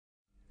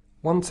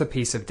Once a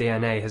piece of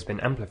DNA has been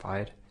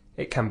amplified,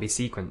 it can be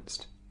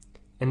sequenced.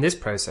 In this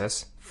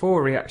process,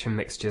 4 reaction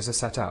mixtures are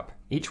set up,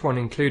 each one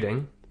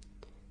including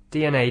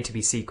DNA to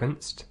be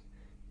sequenced,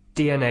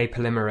 DNA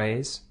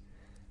polymerase,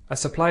 a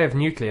supply of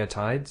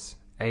nucleotides,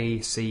 A,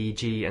 C,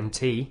 G, and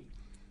T,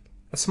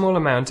 a small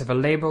amount of a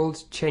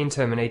labeled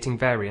chain-terminating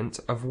variant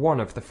of one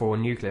of the 4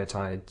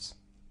 nucleotides.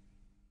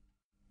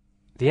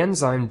 The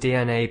enzyme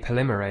DNA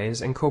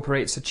polymerase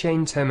incorporates a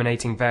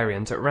chain-terminating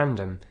variant at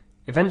random,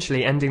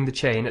 eventually ending the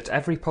chain at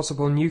every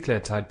possible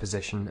nucleotide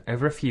position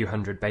over a few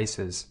hundred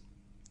bases.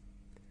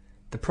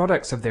 The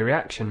products of the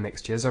reaction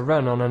mixtures are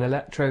run on an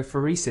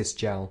electrophoresis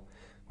gel,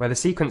 where the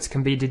sequence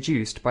can be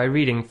deduced by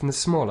reading from the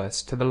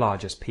smallest to the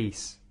largest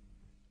piece.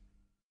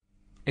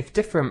 If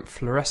different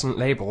fluorescent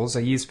labels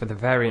are used for the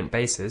variant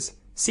bases,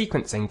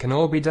 sequencing can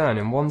all be done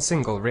in one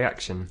single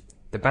reaction.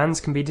 The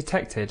bands can be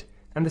detected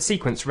and the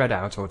sequence read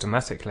out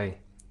automatically.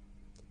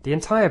 The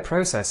entire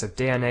process of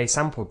DNA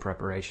sample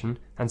preparation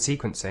and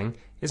sequencing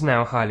is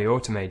now highly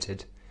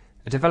automated,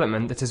 a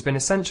development that has been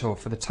essential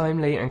for the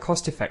timely and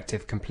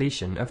cost-effective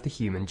completion of the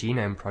Human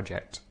Genome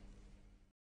Project.